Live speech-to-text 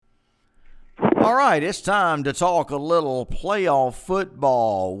All right, it's time to talk a little playoff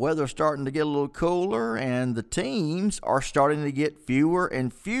football. Weather's starting to get a little cooler, and the teams are starting to get fewer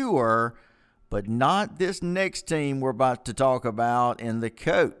and fewer, but not this next team we're about to talk about, and the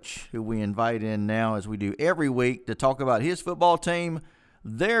coach who we invite in now, as we do every week, to talk about his football team.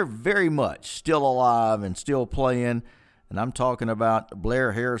 They're very much still alive and still playing, and I'm talking about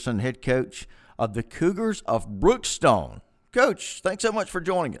Blair Harrison, head coach of the Cougars of Brookstone. Coach, thanks so much for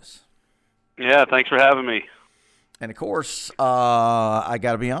joining us. Yeah, thanks for having me. And, of course, I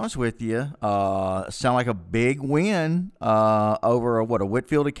got to be honest with you, sound like a big win over a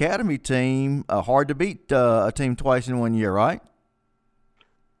Whitfield Academy team. Hard to beat a team twice in 1 year, right?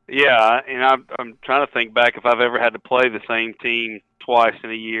 Yeah, and I'm trying to think back if I've ever had to play the same team twice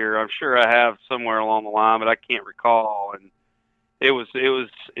in a year. I'm sure I have somewhere along the line, but I can't recall. And it was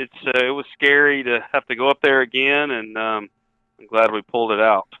scary to have to go up there again, and I'm glad we pulled it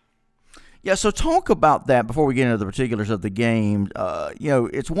out. Yeah, so talk about that before we get into the particulars of the game.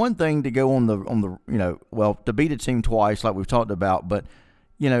 It's one thing to go on the to beat a team twice like we've talked about, but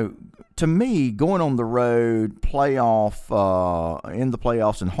to me, going on the road, playoff in the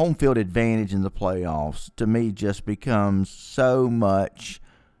playoffs, and home field advantage in the playoffs, to me just becomes so much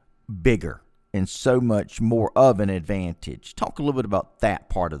bigger and so much more of an advantage. Talk a little bit about that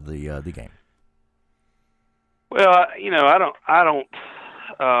part of the game. Well,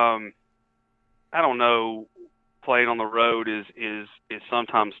 I don't know. Playing on the road is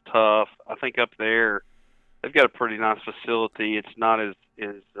sometimes tough. I think up there they've got a pretty nice facility. It's not as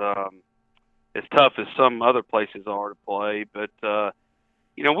tough as some other places are to play, but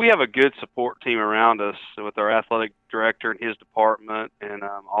we have a good support team around us with our athletic director and his department, and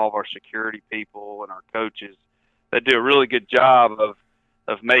all of our security people and our coaches that do a really good job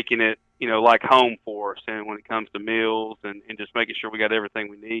of making it like home for us, and when it comes to meals and just making sure we got everything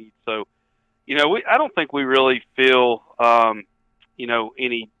we need. So. I don't think we really feel,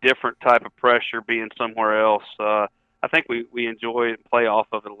 any different type of pressure being somewhere else. I think we enjoy it and play off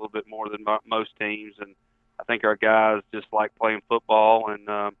of it a little bit more than most teams, and I think our guys just like playing football,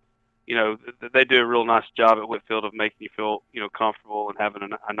 and they do a real nice job at Whitfield of making you feel comfortable and having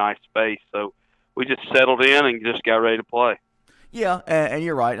a nice space. So we just settled in and just got ready to play. Yeah, and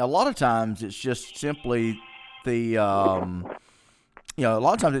you're right. A lot of times it's just simply the a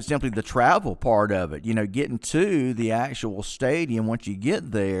lot of times it's simply the travel part of it, getting to the actual stadium. Once you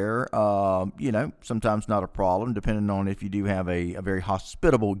get there, sometimes not a problem, depending on if you do have a very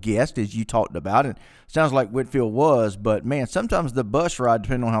hospitable guest, as you talked about. And it sounds like Whitfield was, but, man, sometimes the bus ride,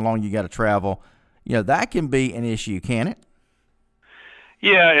 depending on how long you got to travel, that can be an issue, can it?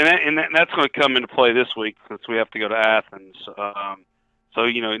 Yeah, and that's going to come into play this week since we have to go to Athens. So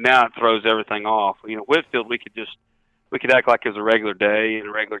now it throws everything off. Whitfield, we could act like it was a regular day and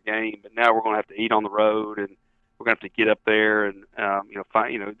a regular game, but now we're going to have to eat on the road, and we're going to have to get up there, and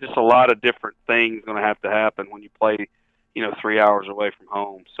just a lot of different things going to have to happen when you play 3 hours away from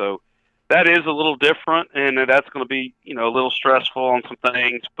home. So that is a little different, and that's going to be a little stressful on some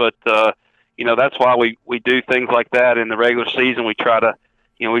things, but that's why we do things like that in the regular season. We try to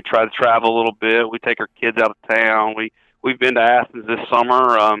travel a little bit. We take our kids out of town. We've been to Athens this summer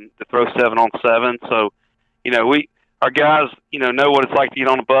to throw 7-on-7, so our guys, know what it's like to get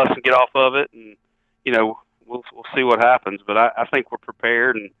on a bus and get off of it, and we'll see what happens. But I think we're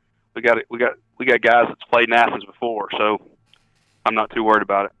prepared, and we got guys that's played in Athens before, so I'm not too worried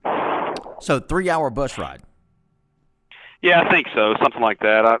about it. So 3-hour bus ride. Yeah, I think so, something like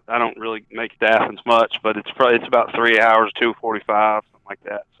that. I don't really make it to Athens much, but it's about 3 hours, 2:45, something like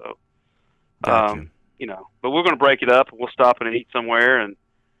that. So, gotcha. But we're going to break it up, and we'll stop and eat somewhere, and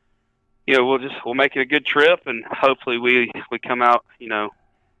we'll make it a good trip, and hopefully we come out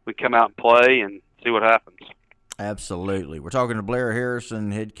and play and see what happens. Absolutely. We're talking to Blair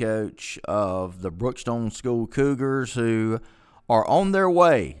Harrison, head coach of the Brookstone School Cougars, who are on their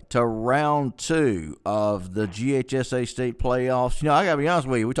way to round 2 of the GHSA state playoffs. I got to be honest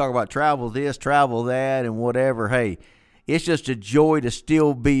with you, we talk about travel this, travel that, and whatever. Hey, it's just a joy to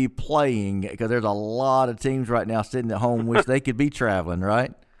still be playing, because there's a lot of teams right now sitting at home wish they could be traveling,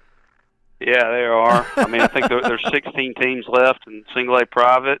 right? Yeah, they are. I mean, I think there's 16 teams left in single A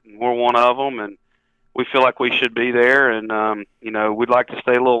private, and we're one of them, and we feel like we should be there, and we'd like to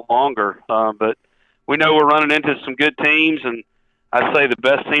stay a little longer, but we know we're running into some good teams, and I'd say the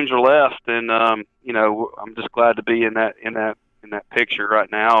best teams are left, and I'm just glad to be in that picture right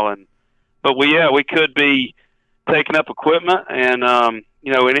now, but we could be taking up equipment, and and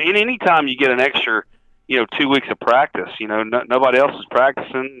any time you get an extra 2 weeks of practice. Nobody else is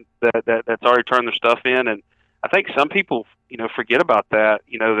practicing that's already turned their stuff in. And I think some people, forget about that,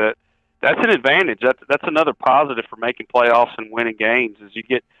 that that's an advantage. That's another positive for making playoffs and winning games is you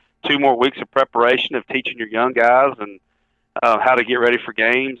get 2 more weeks of preparation of teaching your young guys and how to get ready for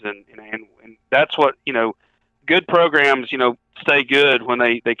games, and that's what good programs stay good when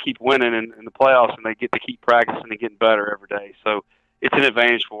they keep winning in the playoffs and they get to keep practicing and getting better every day. So it's an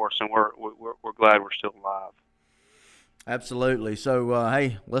advantage for us, and we're glad we're still alive. Absolutely. So,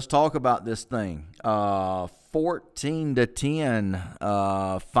 hey, let's talk about this thing.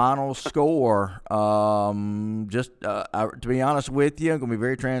 14-10 final score. To be honest with you, I'm going to be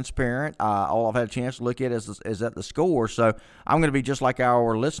very transparent. All I've had a chance to look at is at the score. So I'm going to be just like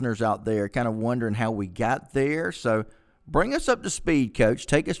our listeners out there, kind of wondering how we got there. So bring us up to speed, Coach.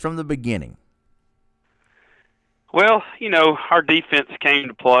 Take us from the beginning. Well, our defense came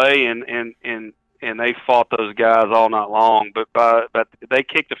to play, and they fought those guys all night long. But they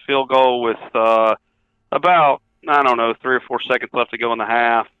kicked a field goal with about 3 or 4 seconds left to go in the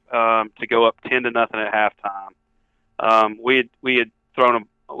half to go up 10-0 at halftime. We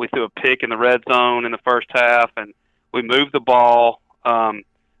threw a pick in the red zone in the first half, and we moved the ball,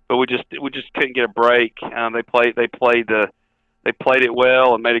 but we just couldn't get a break. They played it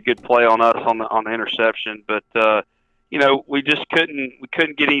well and made a good play on us on the interception, but we just couldn't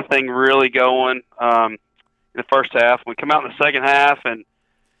get anything really going in the first half. We come out in the second half and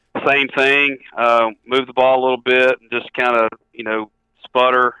same thing, move the ball a little bit and just kind of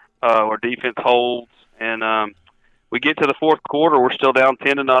sputter. Our defense holds, and we get to the fourth quarter. We're still down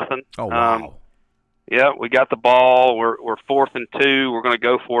 10-0. Oh wow! Yeah, we got the ball. We're 4th and 2. We're going to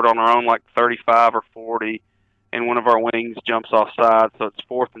go for it on our own, like 35 or 40, and one of our wings jumps offside, so it's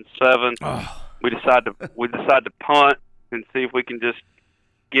 4th and 7. Oh. We decide to punt and see if we can just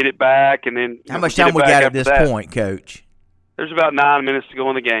get it back, and then how much time we got at this point, Coach? There's about 9 minutes to go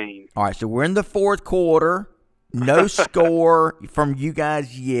in the game. All right, so we're in the fourth quarter. No score from you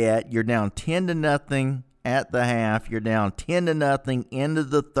guys yet. You're down 10-0 at the half. You're down 10-0 into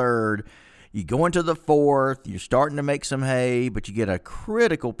the third. You go into the fourth. You're starting to make some hay, but you get a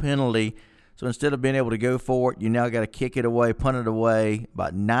critical penalty. So instead of being able to go for it, you now got to kick it away, punt it away.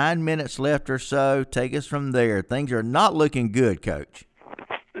 About 9 minutes left or so. Take us from there. Things are not looking good, Coach.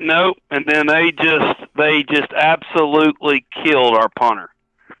 Nope. And then they just absolutely killed our punter.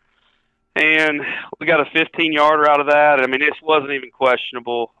 And we got a 15-yarder out of that. I mean, this wasn't even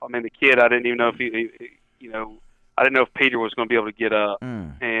questionable. I mean, the kid, I didn't even know if I didn't know if Peter was going to be able to get up.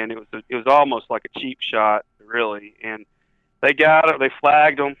 And it was almost like a cheap shot, really. And they got it. They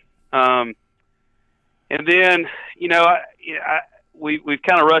flagged them. And then, we've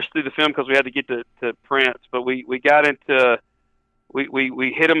kind of rushed through the film because we had to get to Prince, but we got into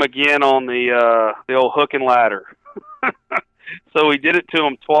we hit him again on the old hook and ladder. So we did it to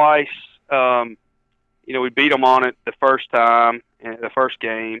him twice. We beat him on it the first time in the first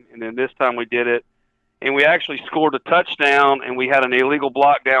game, and then this time we did it, and we actually scored a touchdown, and we had an illegal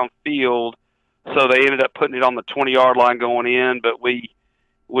block downfield, so they ended up putting it on the 20-yard line going in, but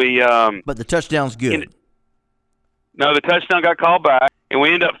but the touchdown's good. No, the touchdown got called back, and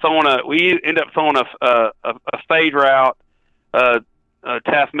we end up throwing a fade route.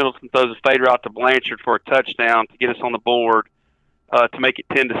 Taft Middleton throws a fade route to Blanchard for a touchdown to get us on the board to make it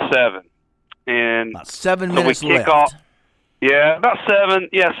 10-7. And about 7 so minutes we kick left. Off. Yeah, about 7.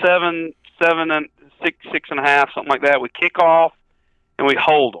 Yeah, 7 and 6.5, something like that. We kick off and we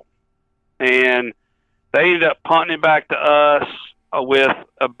hold them, and they ended up punting it back to us with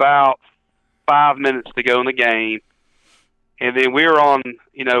about 5 minutes to go in the game. And then we were on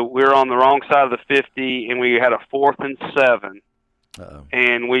the wrong side of the 50, and we had a 4th and 7. Uh-oh.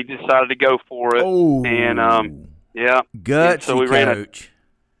 And we decided to go for it. Oh. And yeah. Gutsy, so we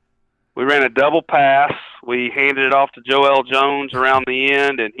ran a double pass. We handed it off to Joel Jones around the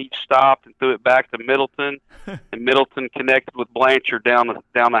end, and he stopped and threw it back to Middleton, and Middleton connected with Blanchard down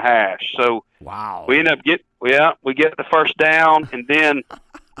the hash. So wow. We end up get the first down, and then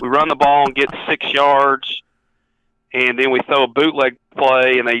we run the ball and get 6 yards, and then we throw a bootleg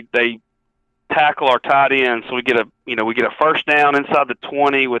play, and they tackle our tight end, so we get a first down inside the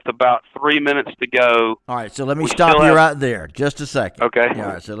 20 with about 3 minutes to go. All right, so let me stop you right there just a second. Okay.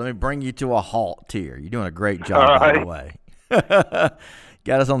 All right, so let me bring you to a halt here. You're doing a great job, by the way.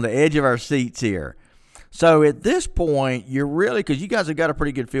 Got us on the edge of our seats here. So at this point, you're really, because you guys have got a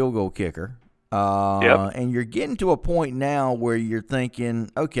pretty good field goal kicker, yep. And you're getting to a point now where you're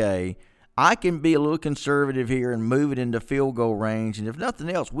thinking, okay, I can be a little conservative here and move it into field goal range, and if nothing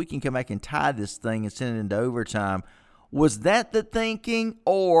else, we can come back and tie this thing and send it into overtime. Was that the thinking,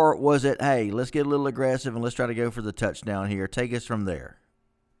 or was it, hey, let's get a little aggressive and let's try to go for the touchdown here? Take us from there.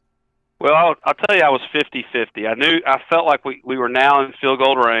 Well, I'll tell you, I was 50-50. I felt like we were now in field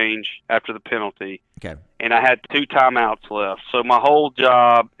goal range after the penalty. Okay. And I had 2 timeouts left. So my whole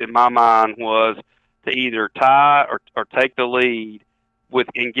job in my mind was to either tie or take the lead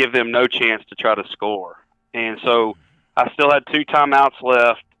and give them no chance to try to score. And so I still had 2 timeouts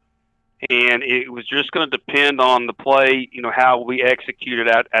left, and it was just going to depend on the play, how we executed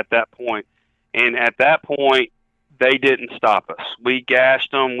at that point. And at that point, they didn't stop us. We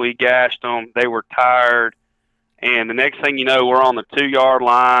gashed them. They were tired. And the next thing you know, we're on the 2-yard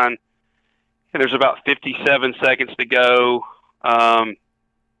line, and there's about 57 seconds to go.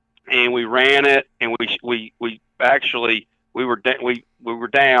 And we ran it, and we were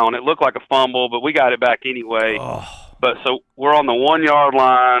down. It looked like a fumble, but we got it back anyway. Oh. But so we're on the 1-yard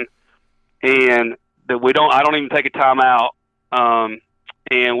line, and I don't even take a timeout.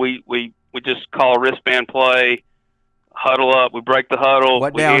 And we just call a wristband play, huddle up. We break the huddle.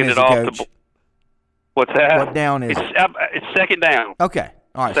 What we down hand is it it, off Coach? What's that? What down is it? It's second down. Okay.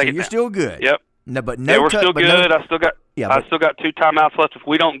 All right. So you're still good. Yep. No, but no. Yeah, we're still good. I still got 2 timeouts left. If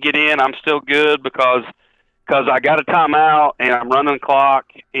we don't get in, I'm still good because I got a timeout and I'm running the clock,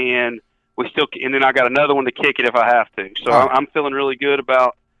 and then I got another one to kick it if I have to. So I'm feeling really good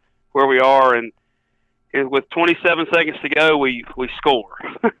about where we are, and with 27 seconds to go, we score.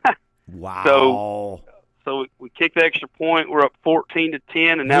 Wow. So we kicked the extra point. We're up 14-10,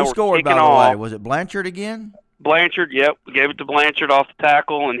 and now Who we're scored, kicking by the off. way? Was it Blanchard again? Blanchard, yep. We gave it to Blanchard off the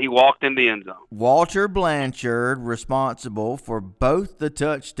tackle, and he walked in the end zone. Walter Blanchard responsible for both the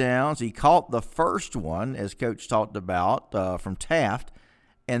touchdowns. He caught the first one, as Coach talked about, from Taft,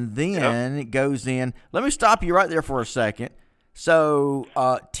 and then it goes in. Let me stop you right there for a second. So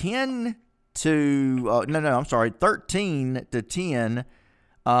 13-10.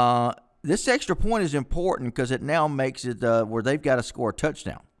 This extra point is important because it now makes it where they've got to score a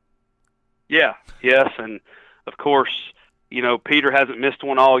touchdown. Yeah, yes, and of course, Peter hasn't missed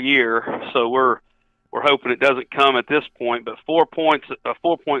one all year, so we're hoping it doesn't come at this point. But 4 points, a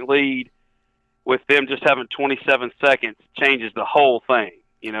 4-point lead, with them just having 27 seconds changes the whole thing.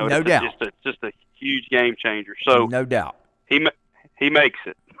 No doubt. It's just a huge game changer. So no doubt, he makes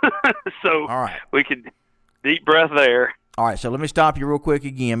it. So all right, we can deep breath there. All right, so let me stop you real quick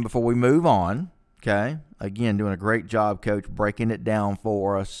again before we move on. Okay, again, doing a great job, Coach, breaking it down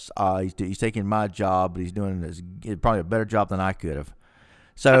for us. He's taking my job, but he's doing probably a better job than I could have.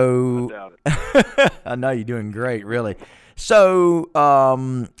 So I know you're doing great, really. So,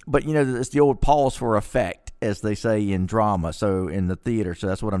 but it's the old pause for effect, as they say in drama. So in the theater, so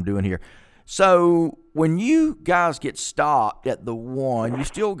that's what I'm doing here. So when you guys get stopped at the 1, you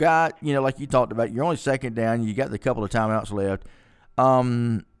still got, like you talked about, you're only second down. You got the couple of timeouts left. I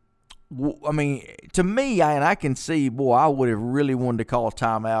mean, to me, I can see, I would have really wanted to call a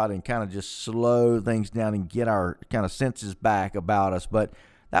timeout and kind of just slow things down and get our kind of senses back about us. But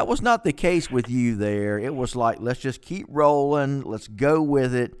that was not the case with you there. It was like, let's just keep rolling. Let's go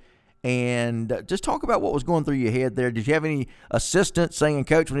with it. And just talk about what was going through your head there. Did you have any assistants saying,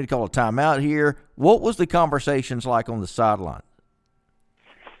 Coach, we need to call a timeout here? What was the conversations like on the sideline?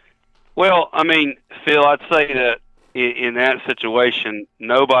 Well, I mean, Phil, I'd say that in that situation,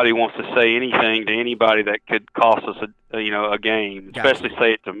 nobody wants to say anything to anybody that could cost us a game, especially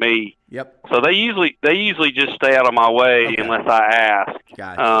say it to me. Yep. So they usually just stay out of my way unless I ask.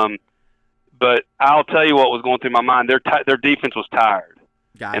 Gotcha. But I'll tell you what was going through my mind. Their defense was tired.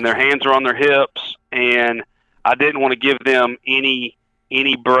 Gotcha. And their hands are on their hips, and I didn't want to give them any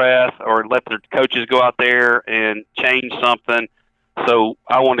breath or let their coaches go out there and change something. So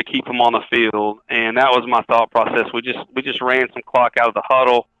I wanted to keep them on the field, and that was my thought process. We just ran some clock out of the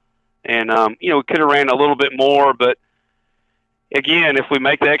huddle, and we could have ran a little bit more, but again, if we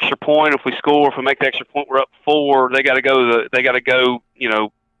make the extra point, if we score, if we make the extra point, we're up 4. They got to go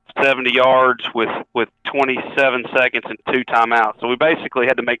 70 yards with 27 seconds and 2 timeouts. So we basically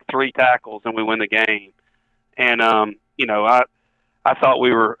had to make 3 tackles and we win the game. And I thought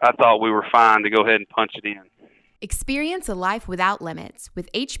we were fine to go ahead and punch it in. Experience a life without limits with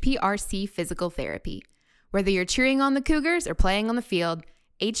HPRC Physical Therapy. Whether you're cheering on the Cougars or playing on the field,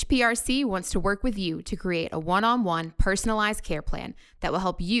 HPRC wants to work with you to create a one-on-one personalized care plan that will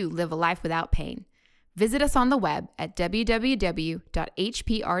help you live a life without pain. Visit us on the web at www.hprc.net.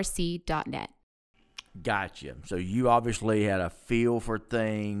 Gotcha. So you obviously had a feel for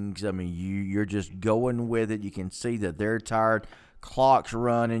things. I mean, you're just going with it. You can see that they're tired. Clock's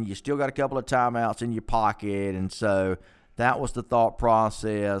running. You still got a couple of timeouts in your pocket. And so that was the thought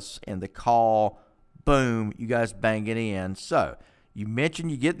process. And the call, boom, you guys bang it in. So you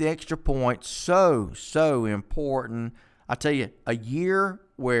mentioned you get the extra point. So important. I tell you, a year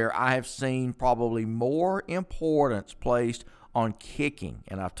where I have seen probably more importance placed on kicking,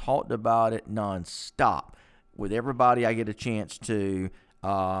 and I've talked about it nonstop with everybody I get a chance to.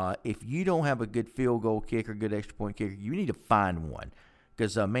 If you don't have a good field goal kicker, good extra point kicker, you need to find one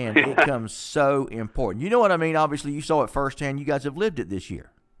because, man, it comes so important. You know what I mean? Obviously, you saw it firsthand. You guys have lived it this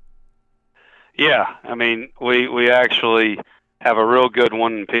year. Yeah, I mean, we actually have a real good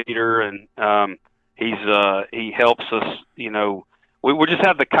one in Peter, and he helps us. You know, we just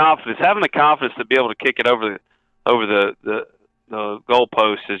have the confidence. Having the confidence to be able to kick it over the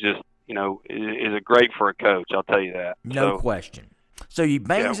goalpost is just, you know, is a great for a coach. I'll tell you that. No question. So he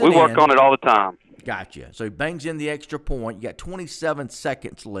bangs it in. We work in. on it all the time. Gotcha. So he bangs in the extra point. You got 27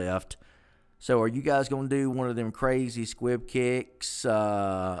 seconds left. So are you guys going to do one of them crazy squib kicks?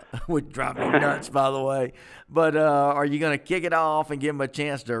 Would drive me nuts, by the way. But are you going to kick it off and give him a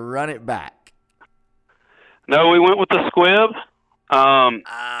chance to run it back? No, we went with the squib, and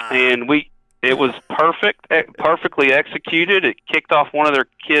it was perfectly executed. It kicked off one of their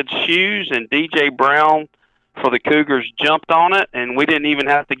kids' shoes, and DJ Brown for the Cougars jumped on it, and we didn't even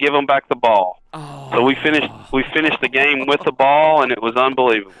have to give them back the ball. So we finished the game with the ball, and it was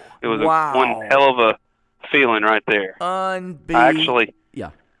unbelievable. It was one hell of a feeling right there. I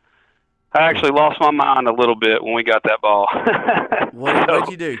actually lost my mind a little bit when we got that ball. What'd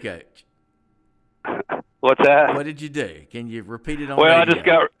you do, Coach? What's that? What did you do? Can you repeat it on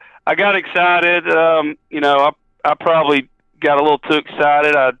radio? I got excited. You know, I probably got a little too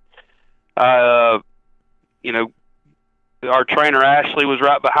excited. You know, our trainer Ashley was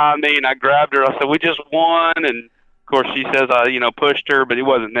right behind me, and I grabbed her. I said, "We just won," and of course she says I, you know, pushed her, but it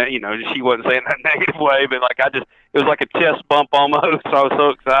wasn't that, you know, she wasn't saying that negative way, but like it was like a chest bump almost. I was so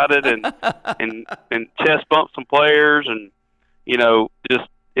excited and chest bumped some players, and you know,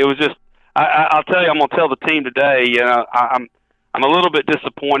 it was just. I'll tell you, I'm gonna tell the team today. You know, I'm a little bit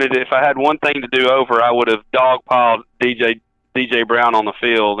disappointed. If I had one thing to do over, I would have dogpiled DJ Brown on the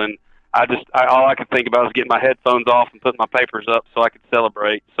field, and all I could think about was getting my headphones off and putting my papers up so I could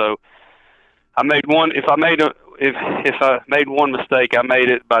celebrate. So I made one. If I made one mistake, I made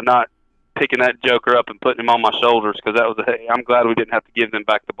it by not picking that joker up and putting him on my shoulders, because I'm glad we didn't have to give them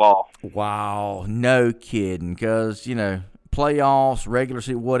back the ball. Wow, no kidding, because you know. Playoffs, regular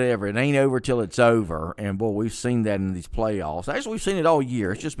season, whatever. It ain't over till it's over. And, boy, we've seen that in these playoffs. Actually, we've seen it all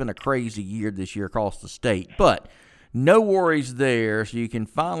year. It's just been a crazy year this year across the state. But no worries there, so you can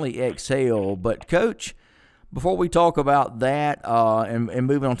finally exhale. But, Coach, before we talk about that and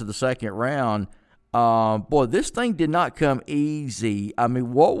moving on to the second round, boy, this thing did not come easy. I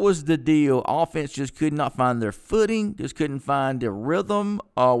mean, what was the deal? Offense just could not find their footing, just couldn't find their rhythm.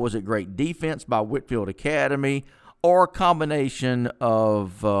 Was it great defense by Whitfield Academy? Or a combination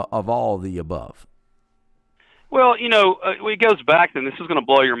of all the above? Well, you know, it goes back, and this is going to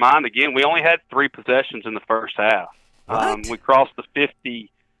blow your mind again. We only had 3 possessions in the first half. We crossed the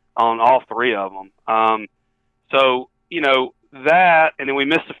 50 on all 3 of them. So, you know, that, and then we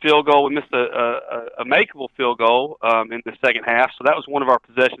missed a field goal. We missed a makeable field goal in the second half. So that was one of our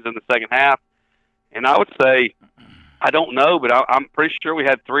possessions in the second half. And I would say, I don't know, but I'm pretty sure we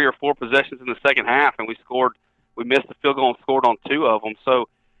had 3 or 4 possessions in the second half, and we missed the field goal and scored on 2 of them. So,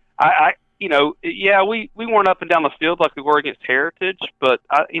 you know, yeah, we weren't up and down the field like we were against Heritage, but,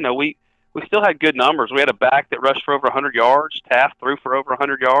 you know, we still had good numbers. We had a back that rushed for over 100 yards. Taft threw for over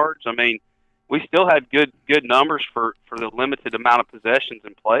 100 yards. I mean, we still had good numbers for the limited amount of possessions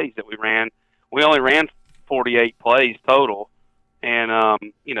and plays that we ran. We only ran 48 plays total. And,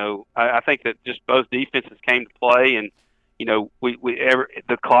 you know, I think that just both defenses came to play, and, you know,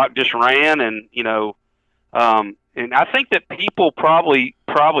 the clock just ran, and, you know, and I think that people probably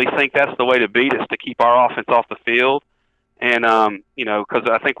think that's the way to beat us, to keep our offense off the field. And, you know, because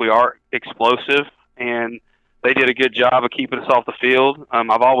I think we are explosive, and they did a good job of keeping us off the field.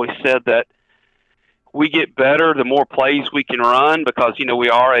 I've always said that we get better the more plays we can run, because, you know, we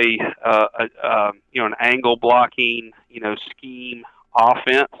are an angle blocking, you know, scheme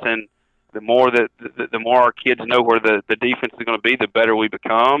offense. And the more the more our kids know where the defense is going to be, the better we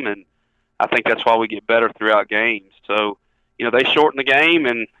become. And I think that's why we get better throughout games. So, you know, they shortened the game,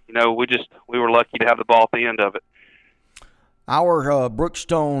 and, you know, we were lucky to have the ball at the end of it. Our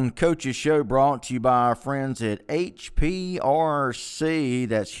Brookstone Coaches Show brought to you by our friends at HPRC.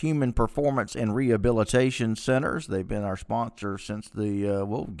 That's Human Performance and Rehabilitation Centers. They've been our sponsor since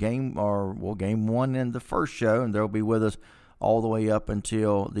the game 1 in the first show, and they'll be with us all the way up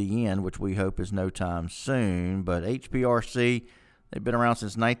until the end, which we hope is no time soon. But HPRC, they've been around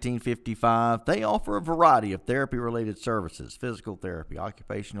since 1955. They offer a variety of therapy-related services: physical therapy,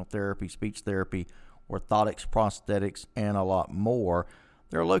 occupational therapy, speech therapy, orthotics, prosthetics, and a lot more.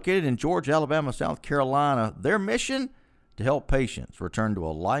 They're located in Georgia, Alabama, South Carolina. Their mission, to help patients return to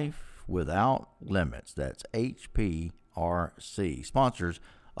a life without limits. That's HPRC, sponsors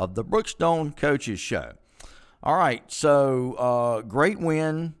of the Brookstone Coaches Show. All right, so great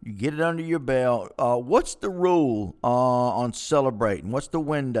win. You get it under your belt. What's the rule on celebrating? What's the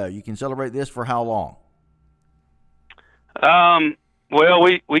window? You can celebrate this for how long? Well,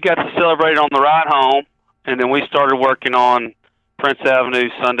 we got to celebrate on the ride home, and then we started working on Prince Avenue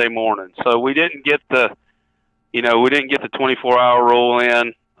Sunday morning. So we didn't get the 24-hour rule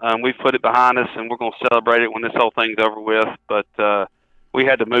in. We've put it behind us, and we're going to celebrate it when this whole thing's over with. But we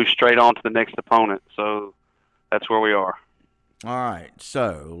had to move straight on to the next opponent, so that's where we are. All right,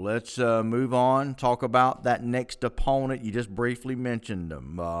 so let's move on. Talk about that next opponent. You just briefly mentioned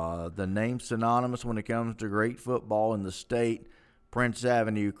them. The name synonymous when it comes to great football in the state, Prince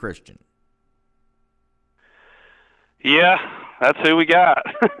Avenue Christian. Yeah, that's who we got.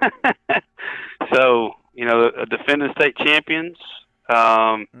 So, defending state champions.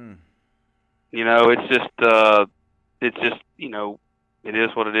 It's just it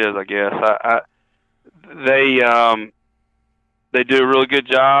is what it is, I guess. They do a really good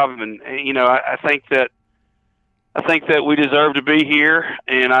job, and I think that we deserve to be here,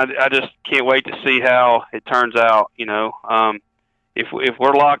 and I just can't wait to see how it turns out. If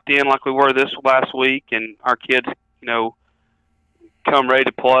we're locked in like we were this last week, and our kids, come ready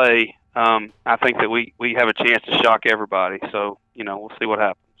to play, I think that we have a chance to shock everybody. So we'll see what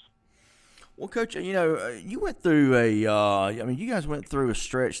happens. Well, Coach, you went through you guys went through a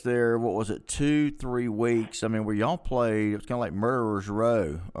stretch there. What was it, 2-3 weeks? Where y'all played, it was kind of like Murderer's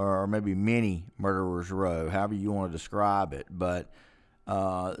Row, or maybe mini Murderer's Row, however you want to describe it. But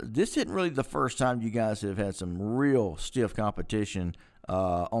this isn't really the first time you guys have had some real stiff competition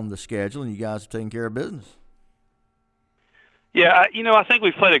on the schedule, and you guys have taken care of business. Yeah, I think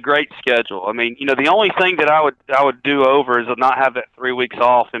we've played a great schedule. The only thing that I would do over is not have that 3 weeks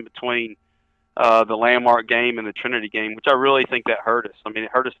off in between the Landmark game and the Trinity game, which I really think that hurt us.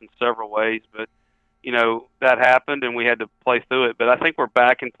 It hurt us in several ways, but that happened and we had to play through it. But I think we're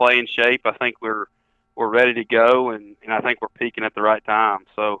back in playing shape. I think we're ready to go, and I think we're peaking at the right time.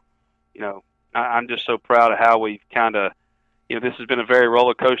 So, I'm just so proud of how we've kind of, this has been a very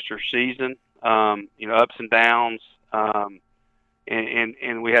roller coaster season. Ups and downs.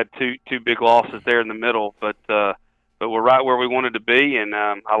 And we had two big losses there in the middle, but we're right where we wanted to be, and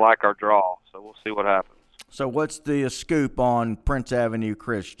I like our draw, so we'll see what happens. So what's the scoop on Prince Avenue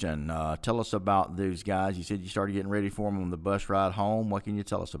Christian? Tell us about those guys. You said you started getting ready for them on the bus ride home. What can you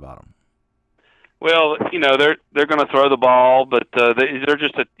tell us about them? Well, they're going to throw the ball, but they're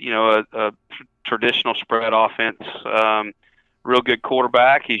just a traditional spread offense. Real good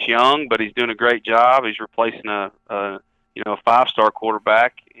quarterback. He's young, but he's doing a great job. He's replacing a 5-star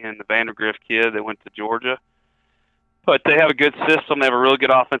quarterback in the Vandergrift kid that went to Georgia. But they have a good system. They have a really good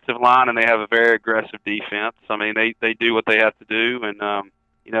offensive line, and they have a very aggressive defense. They do what they have to do, and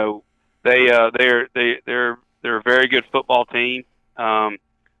they're a very good football team. But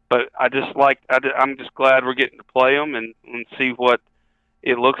I'm just glad we're getting to play them and see what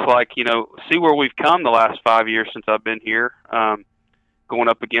it looks like. See where we've come the last 5 years since I've been here, going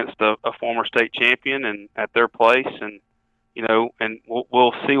up against a former state champion and at their place, and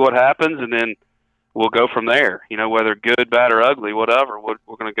we'll see what happens, and then we'll go from there. Whether good, bad, or ugly, whatever, we're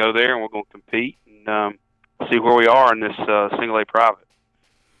going to go there and we're going to compete and see where we are in this single A private.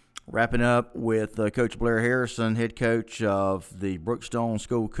 Wrapping up with Coach Blair Harrison, head coach of the Brookstone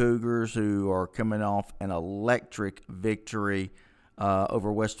School Cougars, who are coming off an electric victory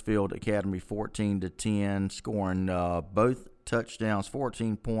over Westfield Academy, 14-10, scoring both touchdowns,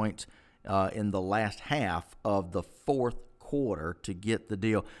 14 points in the last half of the fourth quarter to get the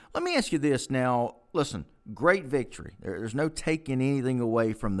deal. Let me ask you this now. Listen, great victory. There's no taking anything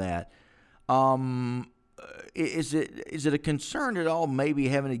away from that. Is it a concern at all maybe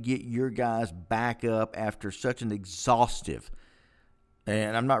having to get your guys back up after such an exhaustive,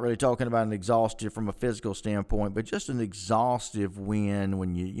 and I'm not really talking about an exhaustive from a physical standpoint, but just an exhaustive win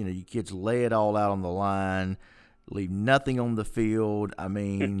when you kids lay it all out on the line, leave nothing on the field.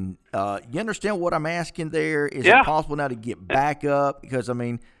 You understand what I'm asking there? Is it possible now to get back up? Because,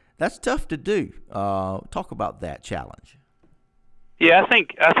 that's tough to do. Talk about that challenge. Yeah, I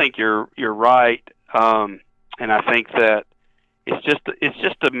think you're right. And I think that it's just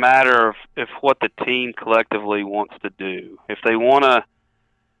a matter of what the team collectively wants to do. If they want to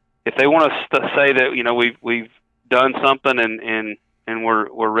say that we've done something and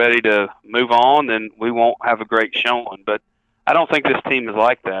we're ready to move on, then we won't have a great showing. But I don't think this team is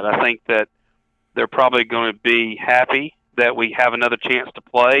like that. I think that they're probably going to be happy that we have another chance to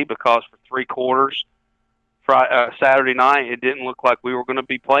play, because for 3 quarters Saturday night, it didn't look like we were going to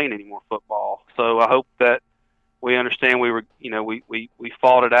be playing any more football. So I hope that we understand we were, we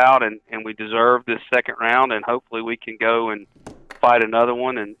fought it out, and we deserve this second round, and hopefully we can go and fight another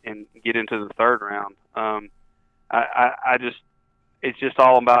one and get into the third round. It's just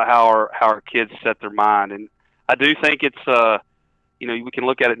all about how our kids set their mind. And I do think it's, we can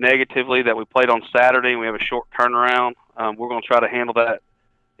look at it negatively that we played on Saturday and we have a short turnaround. We're going to try to handle that,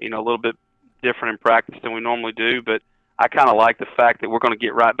 a little bit different in practice than we normally do. But I kind of like the fact that we're going to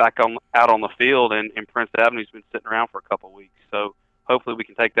get right back out on the field, and Prince Avenue's been sitting around for a couple of weeks. So hopefully we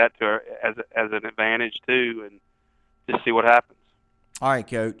can take that as an advantage too, and just see what happens. All right,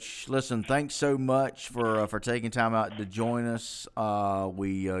 Coach. Listen, thanks so much for taking time out to join us.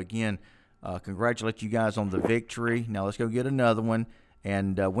 We again congratulate you guys on the victory. Now let's go get another one,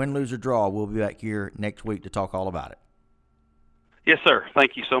 and win, lose, or draw, we'll be back here next week to talk all about it. Yes, sir.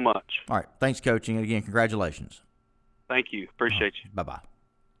 Thank you so much. All right. Thanks, coaching. And again, congratulations. Thank you. Appreciate you. Bye-bye.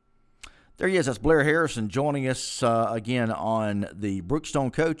 There he is. That's Blair Harrison joining us again on the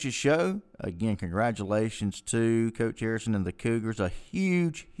Brookstone Coaches Show. Again, congratulations to Coach Harrison and the Cougars. A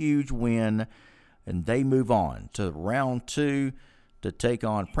huge, huge win, and they move on to round 2 to take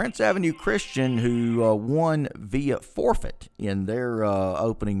on Prince Avenue Christian, who won via forfeit in their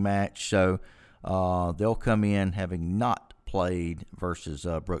opening match. So they'll come in having not played versus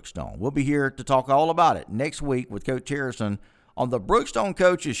Brookstone. We'll be here to talk all about it next week with Coach Harrison on the Brookstone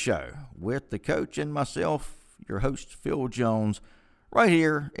Coaches Show with the coach and myself, your host, Phil Jones, right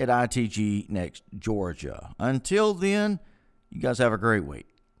here at ITG Next Georgia. Until then, you guys have a great week.